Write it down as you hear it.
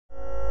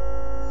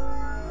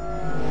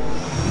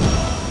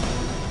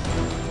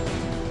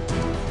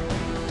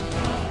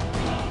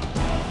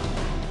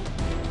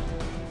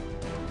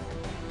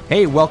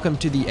Hey, welcome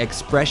to the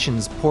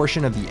expressions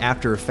portion of the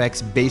After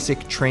Effects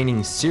basic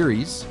training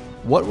series.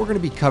 What we're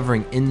going to be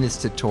covering in this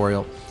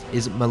tutorial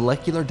is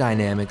molecular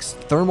dynamics,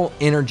 thermal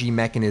energy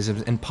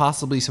mechanisms, and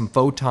possibly some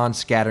photon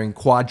scattering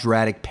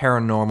quadratic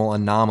paranormal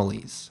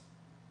anomalies.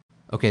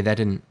 Okay, that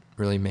didn't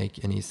really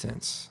make any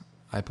sense.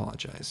 I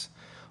apologize.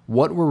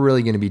 What we're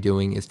really going to be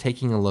doing is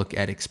taking a look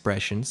at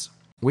expressions,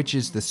 which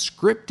is the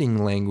scripting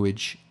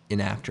language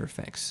in After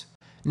Effects.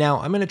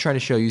 Now, I'm going to try to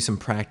show you some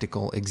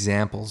practical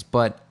examples,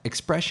 but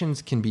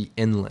expressions can be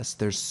endless.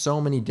 There's so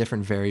many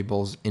different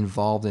variables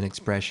involved in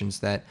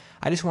expressions that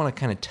I just want to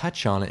kind of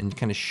touch on it and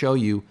kind of show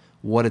you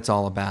what it's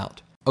all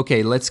about.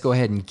 Okay, let's go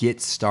ahead and get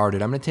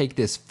started. I'm going to take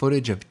this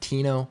footage of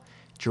Tino,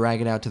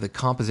 drag it out to the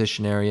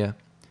composition area,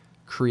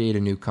 create a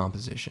new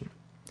composition.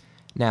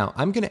 Now,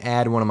 I'm going to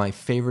add one of my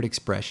favorite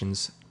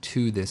expressions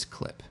to this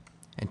clip.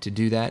 And to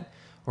do that,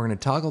 we're going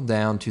to toggle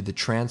down to the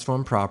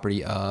transform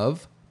property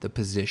of the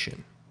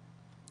position.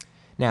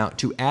 Now,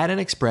 to add an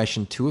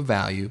expression to a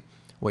value,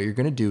 what you're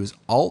going to do is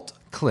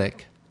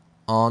Alt-click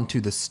onto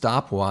the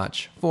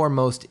stopwatch for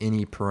most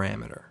any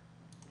parameter.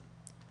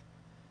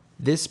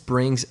 This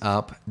brings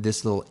up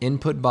this little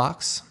input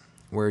box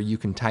where you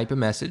can type a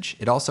message.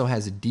 It also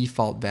has a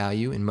default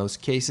value in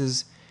most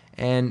cases,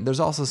 and there's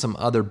also some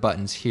other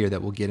buttons here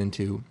that we'll get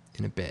into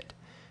in a bit.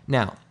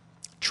 Now,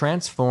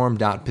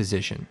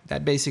 transform.position,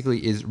 that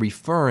basically is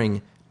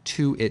referring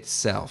to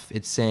itself.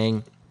 It's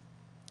saying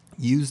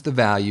use the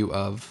value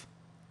of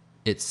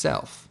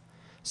itself.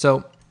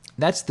 So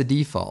that's the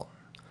default,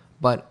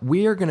 but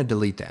we are going to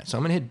delete that. So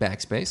I'm going to hit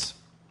backspace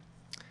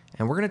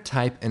and we're going to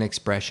type an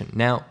expression.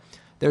 Now,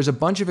 there's a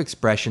bunch of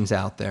expressions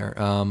out there.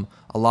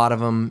 A lot of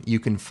them you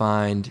can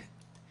find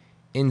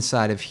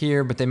inside of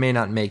here, but they may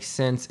not make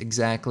sense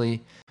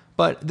exactly.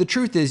 But the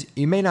truth is,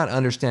 you may not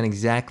understand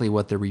exactly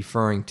what they're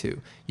referring to.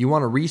 You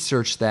want to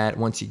research that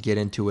once you get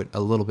into it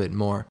a little bit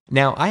more.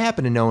 Now, I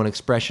happen to know an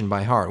expression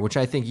by heart, which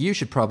I think you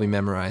should probably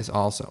memorize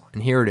also.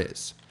 And here it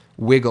is.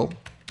 Wiggle.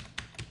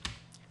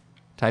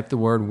 Type the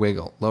word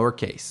wiggle,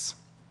 lowercase.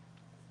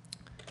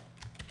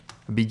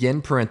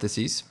 Begin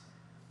parentheses.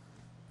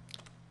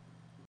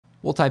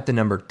 We'll type the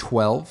number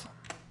 12,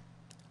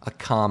 a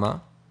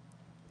comma,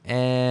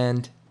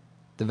 and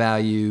the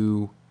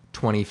value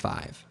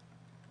 25.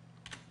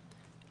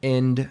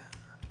 End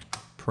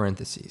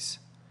parentheses.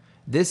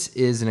 This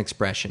is an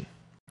expression.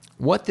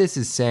 What this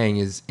is saying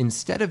is,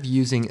 instead of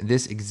using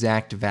this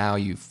exact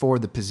value for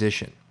the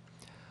position,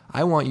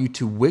 I want you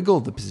to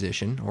wiggle the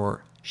position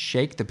or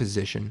shake the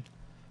position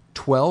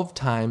 12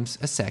 times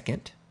a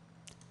second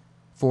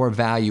for a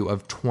value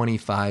of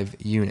 25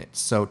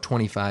 units, so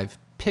 25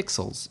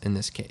 pixels in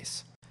this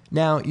case.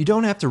 Now, you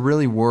don't have to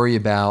really worry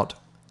about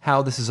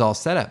how this is all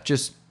set up.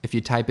 Just if you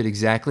type it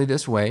exactly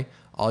this way,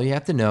 all you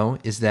have to know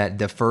is that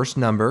the first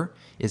number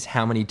is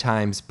how many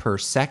times per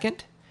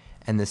second,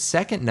 and the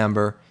second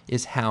number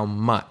is how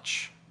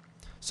much.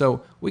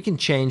 So we can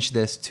change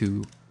this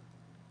to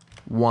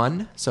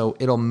 1, so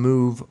it'll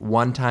move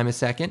 1 time a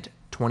second,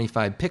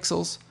 25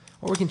 pixels,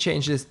 or we can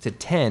change this to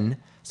 10,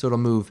 so it'll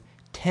move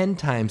 10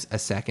 times a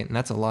second, and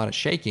that's a lot of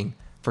shaking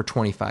for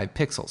 25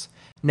 pixels.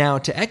 Now,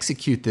 to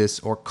execute this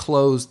or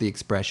close the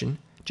expression,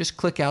 just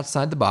click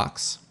outside the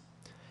box,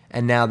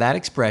 and now that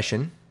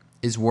expression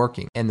is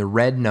working, and the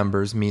red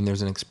numbers mean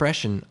there's an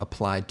expression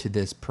applied to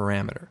this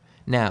parameter.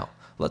 Now,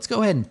 let's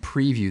go ahead and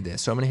preview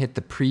this. So I'm going to hit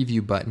the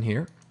preview button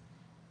here.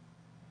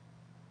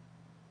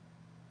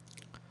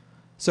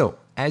 So,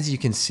 as you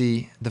can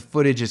see, the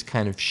footage is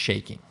kind of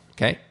shaking,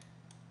 okay?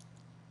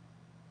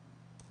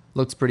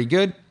 Looks pretty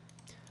good.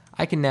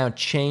 I can now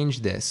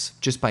change this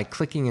just by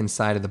clicking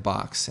inside of the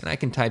box, and I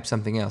can type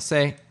something else,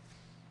 say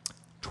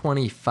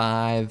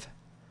 25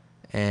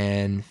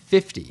 and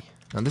 50.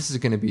 Now this is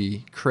going to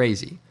be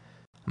crazy.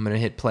 I'm going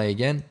to hit play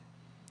again.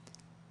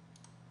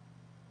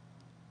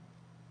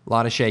 A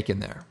lot of shaking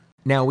there.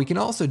 Now we can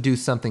also do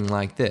something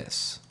like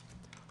this.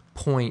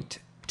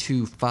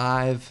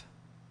 0.25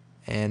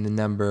 and the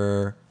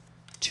number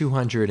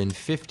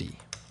 250.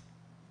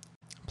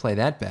 Play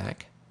that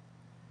back.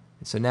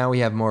 So now we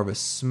have more of a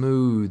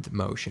smooth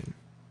motion.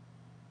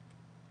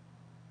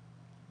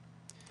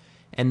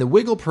 And the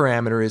wiggle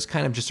parameter is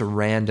kind of just a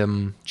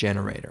random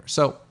generator.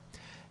 So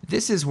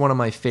this is one of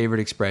my favorite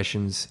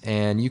expressions,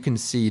 and you can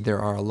see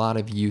there are a lot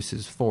of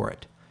uses for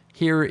it.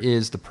 Here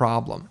is the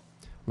problem.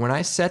 When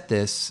I set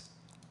this,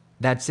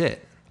 that's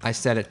it. I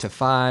set it to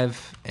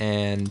 5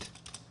 and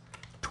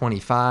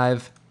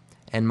 25,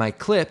 and my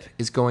clip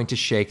is going to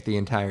shake the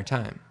entire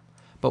time.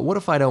 But what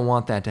if I don't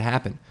want that to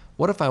happen?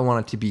 What if I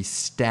want it to be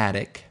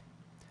static,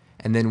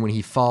 and then when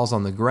he falls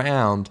on the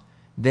ground,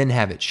 then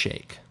have it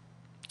shake?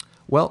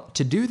 Well,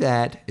 to do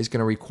that is going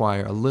to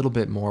require a little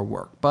bit more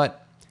work,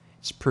 but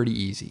it's pretty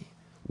easy.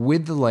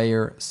 With the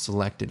layer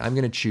selected, I'm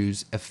going to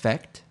choose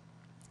Effect,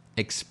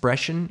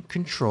 Expression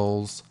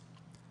Controls,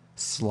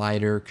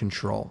 Slider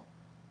Control.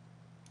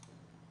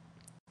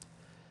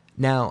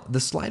 Now, the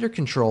slider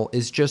control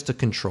is just a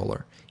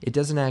controller. It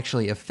doesn't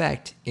actually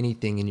affect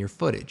anything in your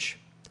footage,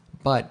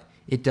 but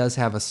it does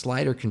have a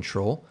slider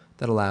control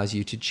that allows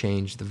you to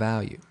change the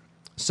value.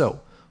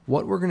 So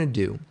what we're going to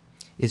do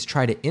is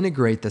try to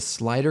integrate the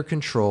slider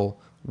control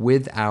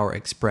with our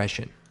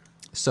expression.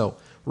 So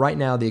right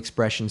now the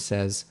expression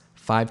says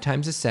 5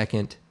 times a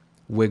second,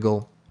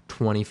 wiggle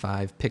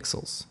 25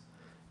 pixels.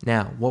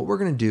 Now what we're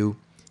going to do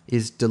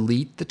is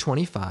delete the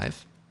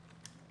 25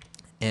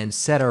 and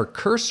set our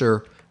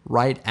cursor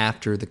right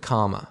after the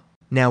comma.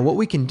 Now what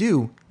we can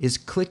do is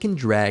click and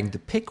drag the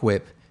pick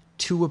whip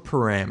to a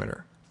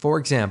parameter. For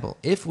example,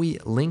 if we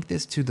link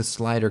this to the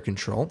slider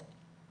control,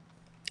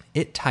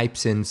 it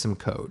types in some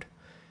code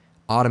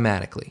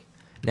automatically.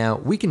 Now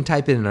we can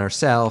type it in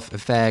ourselves,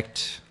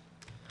 effect,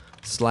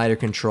 slider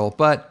control,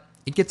 but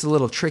it gets a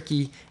little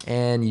tricky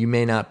and you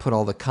may not put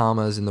all the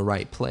commas in the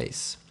right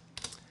place.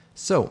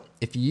 So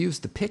if you use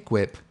the pick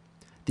whip,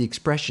 the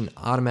expression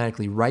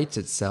automatically writes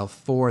itself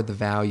for the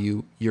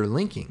value you're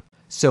linking.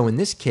 So in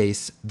this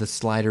case, the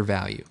slider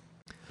value.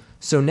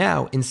 So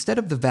now instead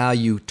of the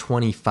value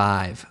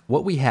 25,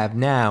 what we have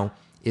now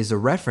is a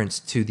reference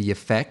to the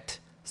effect,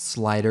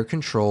 slider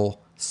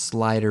control,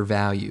 slider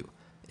value.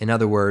 In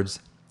other words,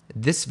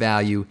 this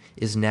value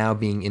is now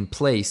being in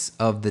place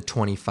of the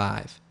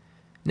 25.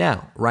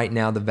 Now, right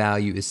now the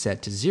value is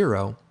set to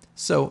 0,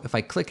 so if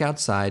I click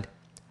outside,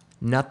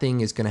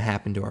 nothing is going to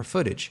happen to our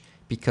footage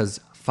because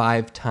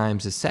 5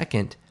 times a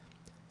second,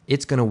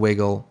 it's going to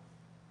wiggle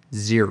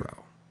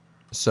 0.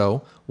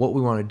 So what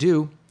we want to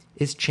do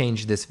is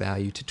change this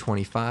value to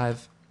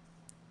 25.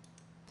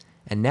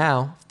 And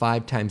now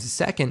 5 times a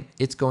second,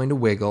 it's going to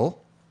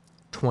wiggle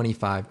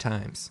 25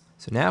 times.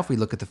 So now if we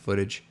look at the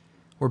footage,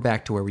 we're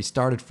back to where we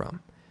started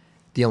from.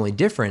 The only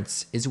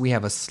difference is we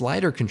have a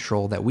slider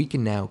control that we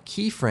can now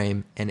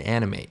keyframe and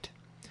animate.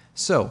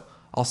 So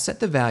I'll set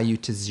the value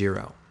to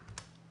 0.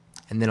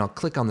 And then I'll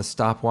click on the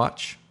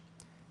stopwatch.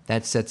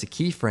 That sets a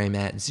keyframe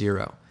at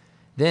 0.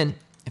 Then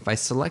if I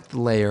select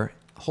the layer,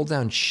 hold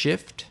down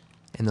Shift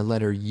and the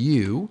letter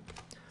U,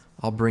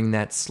 I'll bring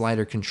that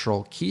slider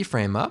control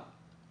keyframe up.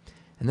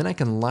 And then I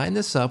can line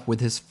this up with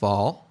his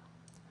fall.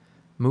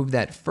 Move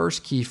that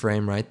first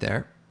keyframe right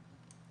there.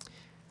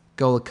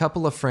 Go a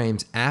couple of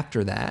frames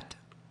after that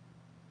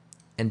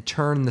and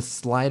turn the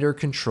slider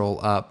control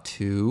up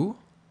to,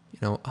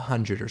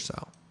 100 or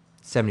so,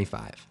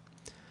 75.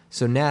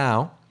 So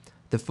now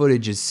the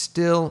footage is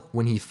still,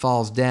 when he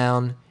falls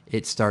down,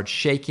 it starts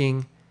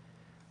shaking.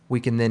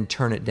 We can then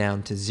turn it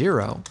down to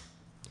 0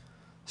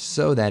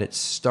 so that it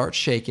starts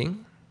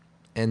shaking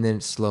and then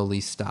it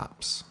slowly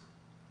stops.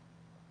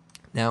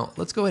 Now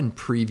let's go ahead and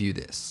preview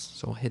this.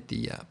 So we'll hit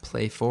the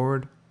play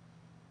forward.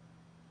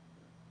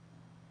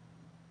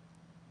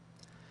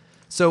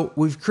 So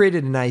we've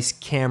created a nice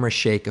camera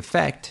shake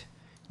effect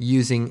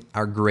using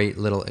our great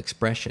little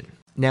expression.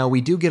 Now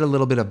we do get a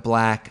little bit of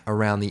black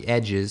around the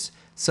edges,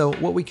 so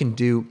what we can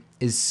do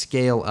is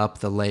scale up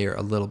the layer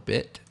a little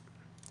bit,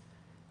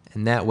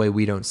 and that way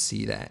we don't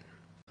see that.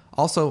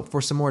 Also,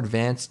 for some more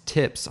advanced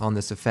tips on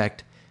this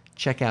effect,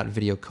 check out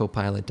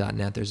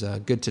videocopilot.net. There's a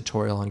good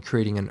tutorial on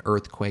creating an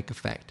earthquake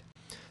effect.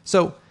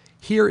 So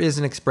here is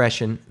an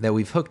expression that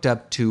we've hooked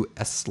up to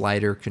a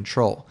slider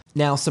control.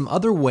 Now, some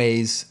other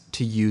ways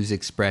to use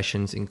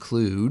expressions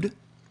include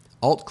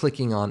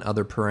alt-clicking on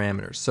other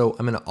parameters. So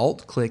I'm going to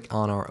alt-click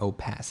on our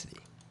opacity.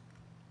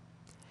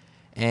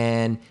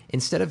 And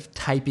instead of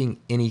typing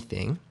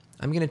anything,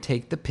 I'm going to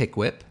take the pick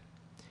whip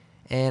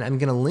and I'm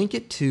going to link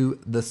it to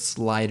the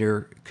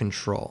slider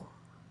control.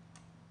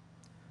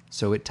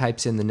 So it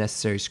types in the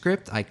necessary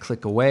script, I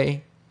click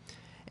away,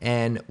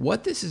 and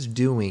what this is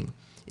doing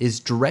is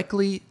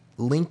directly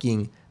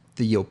linking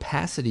the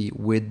opacity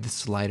with the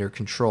slider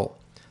control.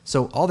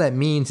 So all that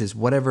means is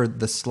whatever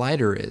the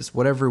slider is,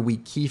 whatever we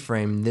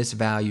keyframe this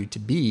value to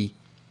be,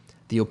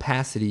 the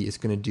opacity is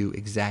going to do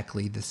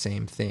exactly the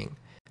same thing.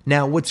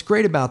 Now what's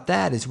great about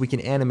that is we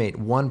can animate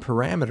one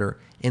parameter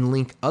and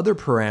link other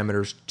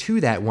parameters to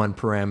that one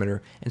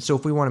parameter, and so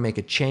if we want to make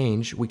a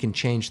change, we can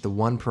change the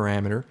one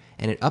parameter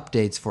and it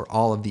updates for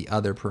all of the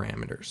other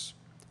parameters.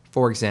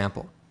 For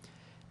example,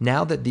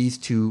 now that these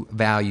two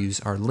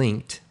values are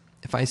linked,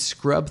 if I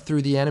scrub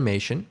through the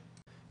animation,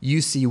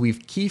 you see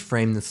we've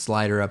keyframed the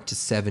slider up to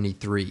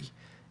 73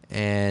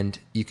 and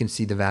you can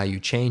see the value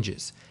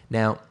changes.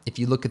 Now if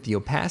you look at the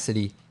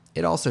opacity,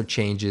 it also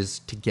changes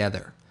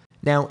together.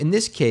 Now in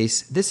this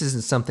case, this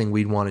isn't something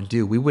we'd want to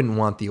do. We wouldn't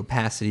want the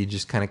opacity to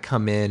just kind of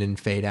come in and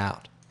fade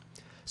out.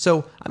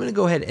 So I'm going to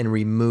go ahead and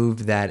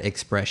remove that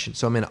expression.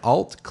 So I'm going to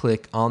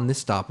alt-click on the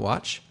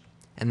stopwatch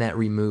and that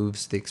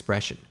removes the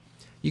expression.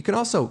 You can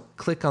also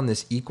click on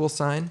this equal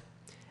sign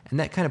and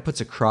that kind of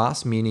puts a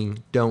cross,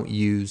 meaning don't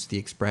use the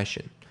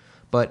expression.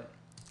 But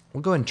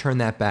we'll go ahead and turn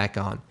that back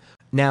on.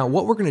 Now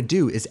what we're going to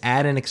do is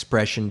add an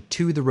expression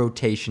to the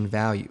rotation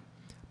value.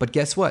 But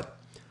guess what?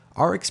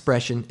 Our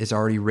expression is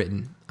already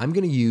written. I'm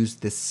going to use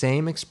the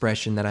same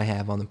expression that I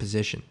have on the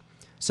position.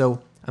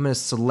 So I'm going to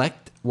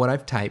select what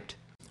I've typed,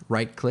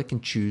 right click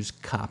and choose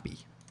copy.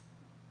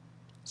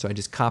 So I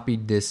just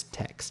copied this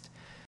text.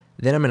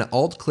 Then I'm going to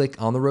alt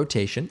click on the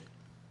rotation,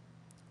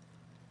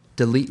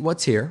 delete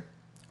what's here,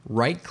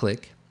 right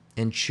click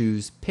and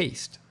choose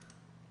paste.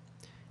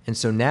 And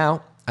so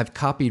now I've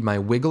copied my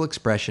wiggle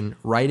expression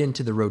right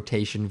into the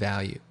rotation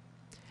value.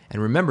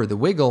 And remember, the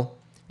wiggle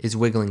is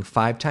wiggling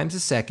 5 times a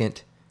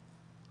second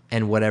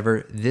and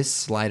whatever this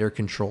slider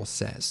control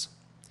says.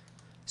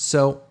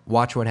 So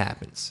watch what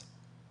happens.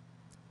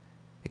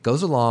 It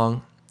goes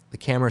along, the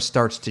camera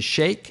starts to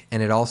shake,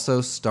 and it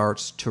also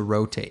starts to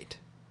rotate.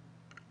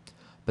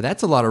 But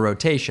that's a lot of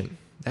rotation.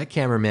 That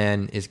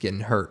cameraman is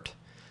getting hurt.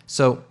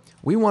 So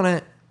we want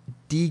to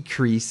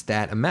decrease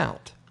that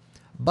amount.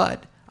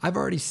 But I've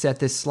already set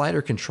this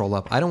slider control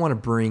up. I don't want to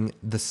bring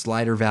the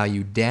slider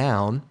value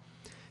down,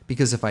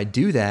 because if I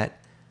do that,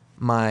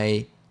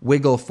 my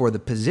wiggle for the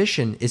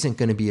position isn't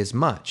going to be as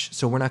much.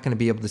 So we're not going to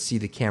be able to see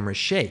the camera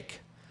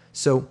shake.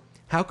 So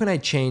how can I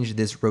change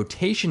this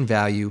rotation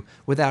value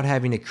without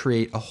having to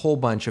create a whole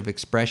bunch of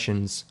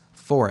expressions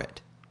for it?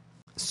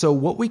 So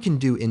what we can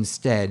do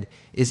instead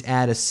is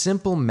add a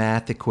simple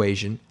math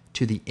equation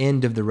to the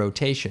end of the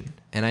rotation.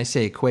 And I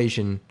say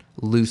equation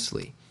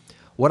loosely.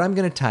 What I'm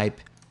going to type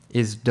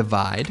is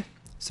divide,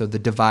 so the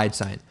divide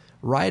sign,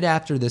 right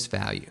after this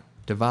value.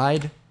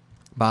 Divide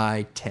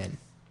by 10.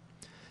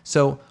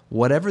 So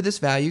whatever this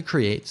value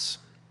creates,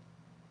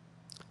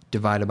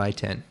 divided by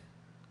 10.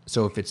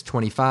 So if it's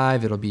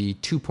 25, it'll be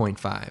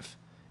 2.5,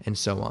 and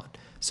so on.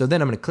 So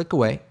then I'm going to click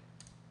away.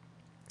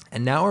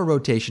 And now our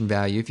rotation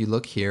value, if you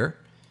look here,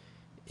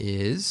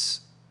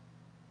 is,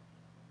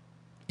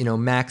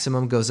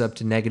 maximum goes up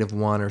to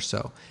 -1 or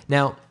so.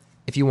 Now,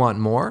 if you want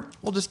more,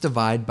 we'll just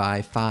divide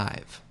by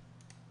 5.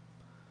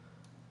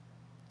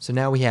 So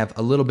now we have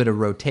a little bit of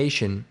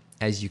rotation,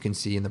 as you can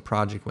see in the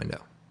project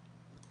window.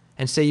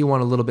 And say you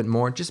want a little bit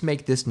more, just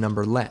make this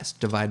number less,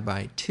 divide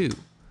by 2.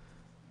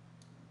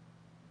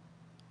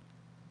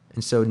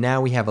 And so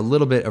now we have a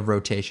little bit of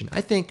rotation. I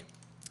think,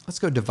 let's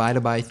go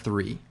divided by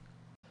 3.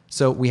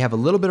 So we have a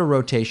little bit of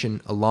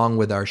rotation along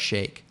with our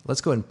shake.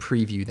 Let's go ahead and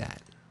preview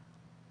that.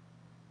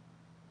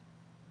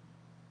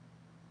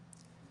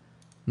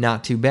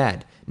 Not too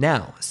bad.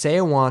 Now, say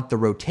I want the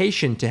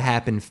rotation to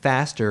happen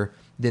faster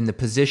than the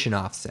position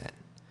offset.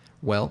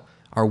 Well,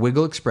 our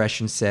wiggle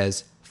expression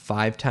says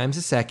 5 times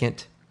a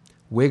second,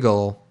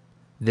 wiggle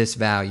this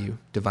value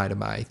divided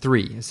by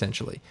 3,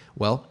 essentially.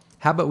 Well,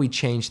 how about we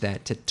change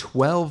that to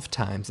 12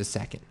 times a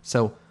second?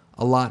 So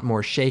a lot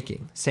more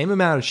shaking. Same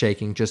amount of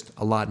shaking, just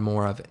a lot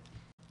more of it.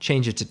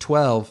 Change it to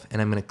 12,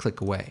 and I'm going to click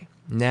away.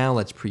 Now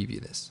let's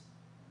preview this.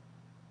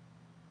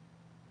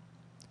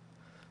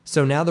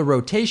 So now the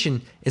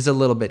rotation is a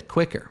little bit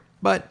quicker,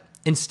 but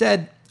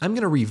instead, I'm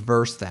going to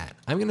reverse that.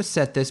 I'm going to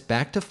set this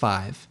back to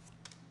 5,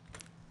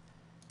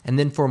 and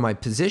then for my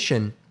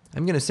position,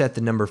 I'm going to set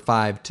the number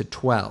 5 to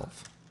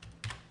 12.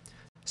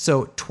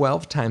 So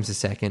 12 times a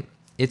second,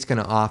 it's going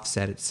to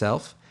offset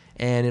itself,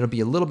 and it'll be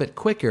a little bit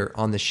quicker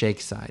on the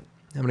shake side.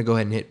 I'm going to go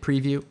ahead and hit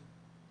preview.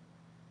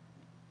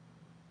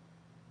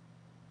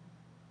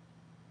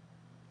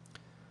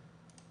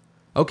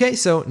 Okay,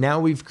 so now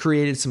we've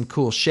created some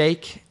cool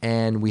shake,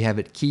 and we have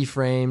it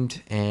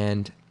keyframed,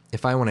 and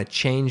if I want to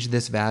change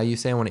this value,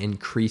 say I want to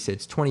increase it,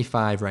 it's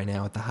 25 right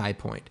now at the high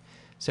point.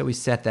 So we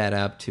set that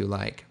up to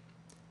like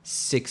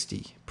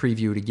 60.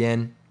 Preview it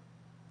again.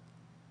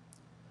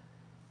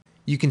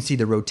 You can see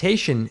the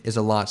rotation is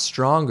a lot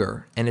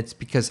stronger, and it's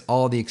because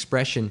all the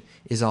expression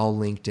is all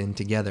linked in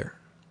together.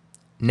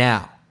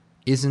 Now,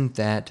 isn't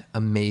that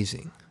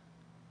amazing?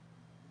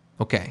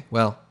 Okay,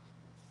 well,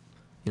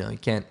 you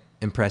can't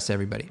impress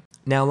everybody.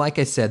 Now, like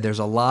I said, there's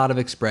a lot of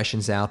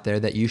expressions out there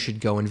that you should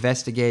go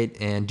investigate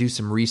and do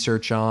some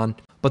research on.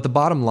 But the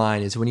bottom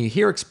line is when you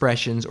hear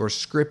expressions or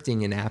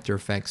scripting in After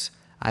Effects,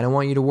 I don't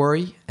want you to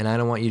worry and I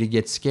don't want you to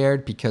get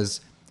scared,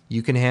 because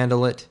you can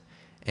handle it.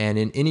 And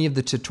in any of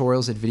the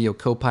tutorials at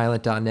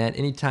videocopilot.net,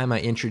 anytime I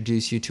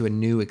introduce you to a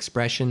new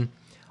expression,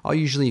 I'll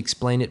usually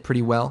explain it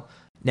pretty well.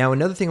 Now,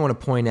 another thing I want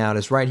to point out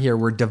is right here,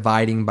 we're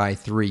dividing by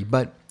 3,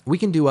 but we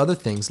can do other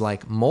things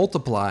like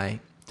multiply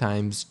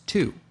times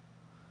 2.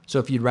 So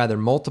if you'd rather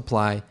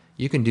multiply,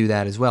 you can do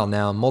that as well.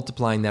 Now,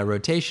 multiplying that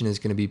rotation is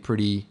going to be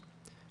pretty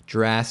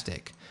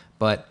drastic,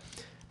 but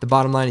the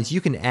bottom line is you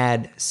can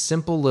add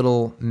simple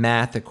little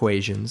math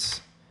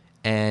equations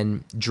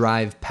and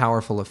drive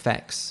powerful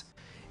effects.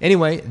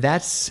 Anyway,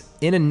 that's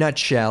in a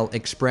nutshell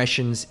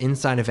expressions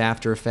inside of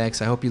After Effects.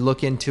 I hope you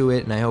look into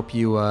it, and I hope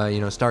you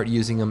start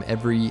using them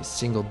every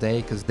single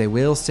day, because they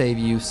will save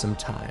you some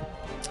time.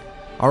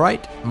 All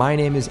right, my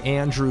name is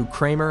Andrew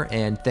Kramer,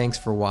 and thanks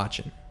for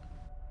watching.